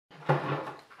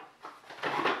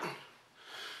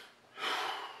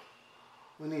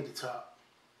We need to talk.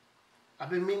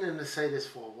 I've been meaning to say this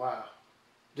for a while.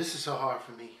 This is so hard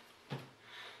for me.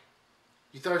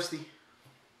 You thirsty?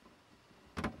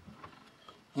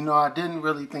 You know, I didn't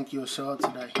really think you'd show up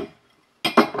today.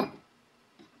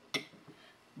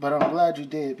 But I'm glad you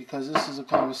did, because this is a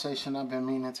conversation I've been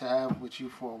meaning to have with you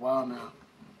for a while now.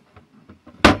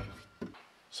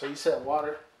 So you said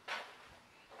water?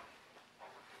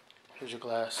 Here's your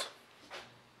glass.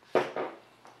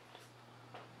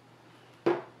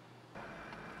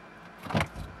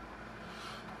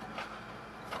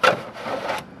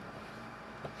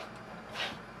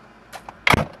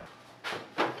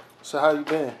 So how you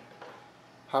been?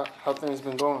 How things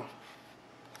been going?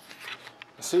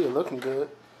 I see you looking good.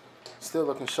 Still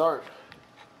looking sharp.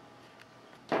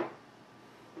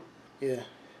 Yeah.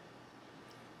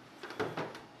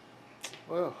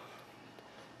 Well,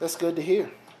 that's good to hear.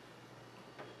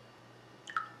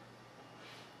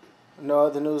 No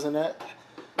other news than that?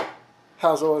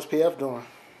 How's OSPF doing?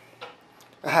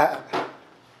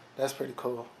 That's pretty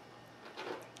cool.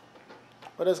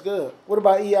 Well, that's good. What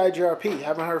about EIGRP?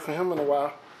 Haven't heard from him in a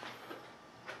while.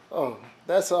 Oh,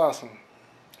 that's awesome.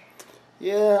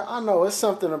 Yeah, I know. It's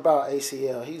something about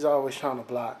ACL. He's always trying to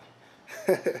block.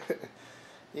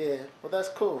 Yeah, well, that's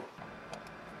cool.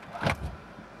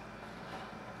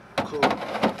 Cool.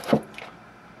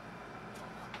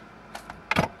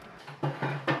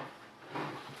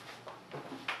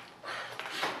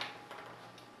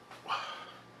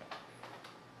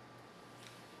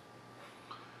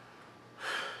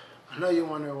 I know you're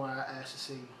wondering why I asked to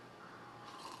see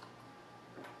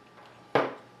you.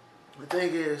 The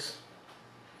thing is,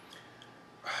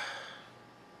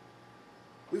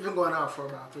 we've been going out for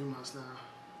about 3 months now,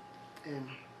 and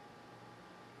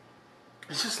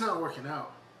it's just not working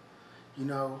out. You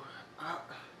know,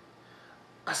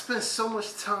 I spend so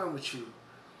much time with you.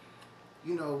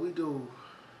 You know, we do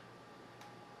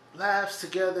labs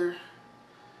together.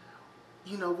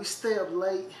 You know, we stay up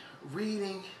late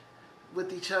reading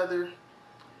with each other,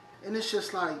 and it's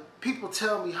just like, people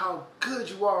tell me how good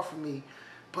you are for me,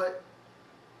 but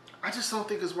I just don't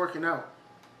think it's working out.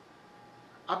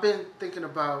 I've been thinking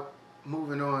about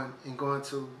moving on and going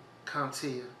to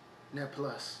CompTIA Net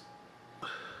Plus.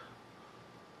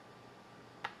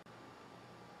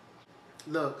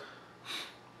 Look,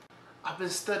 I've been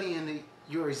studying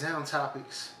your exam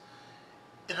topics,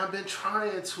 and I've been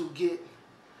trying to get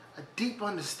a deep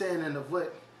understanding of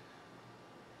what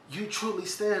you truly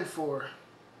stand for.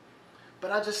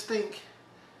 But I just think,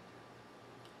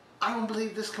 I don't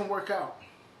believe this can work out.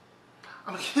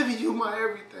 I'm giving you my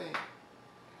everything.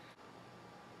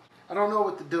 I don't know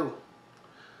what to do.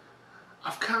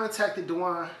 I've contacted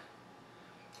Dewan,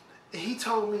 and he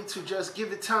told me to just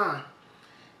give it time,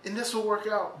 and this will work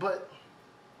out. But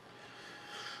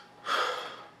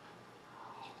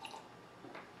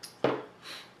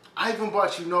I even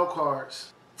bought you note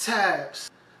cards, tabs,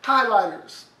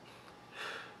 highlighters.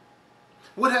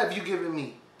 What have you given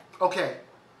me? Okay,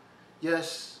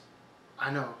 yes,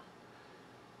 I know.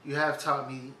 You have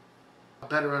taught me a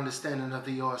better understanding of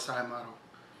the OSI model.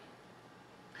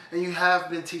 And you have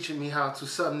been teaching me how to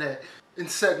subnet and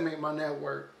segment my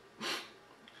network.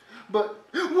 But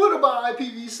what about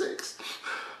IPv6?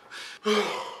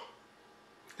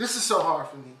 This is so hard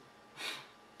for me.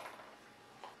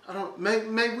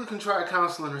 Maybe we can try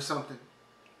counseling or something.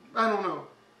 I don't know.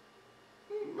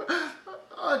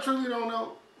 I truly don't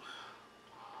know.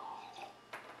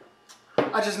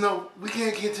 I just know we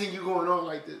can't continue going on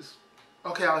like this.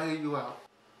 Okay, I'll hear you out.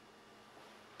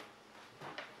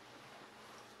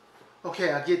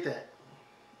 Okay, I get that.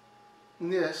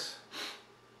 Yes.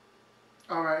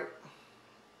 All right.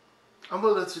 I'm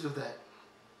willing to do that.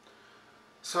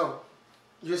 So,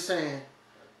 you're saying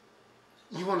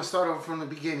you want to start over from the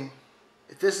beginning.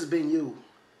 If this has been you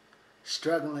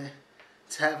struggling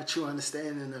to have a true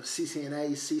understanding of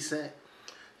CCNA, CCENT,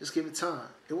 just give it time.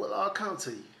 It will all come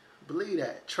to you. Believe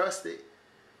that. Trust it.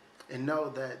 And know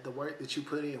that the work that you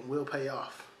put in will pay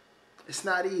off. It's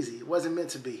not easy. It wasn't meant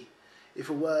to be. If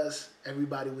it was,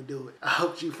 everybody would do it. I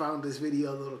hope you found this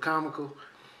video a little comical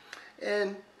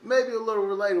and maybe a little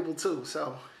relatable too.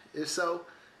 So, if so,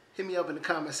 hit me up in the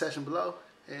comment section below.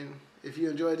 And if you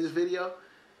enjoyed this video,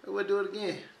 we'll do it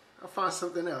again. I'll find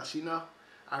something else, you know.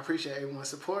 I appreciate everyone's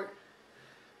support.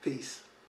 Peace.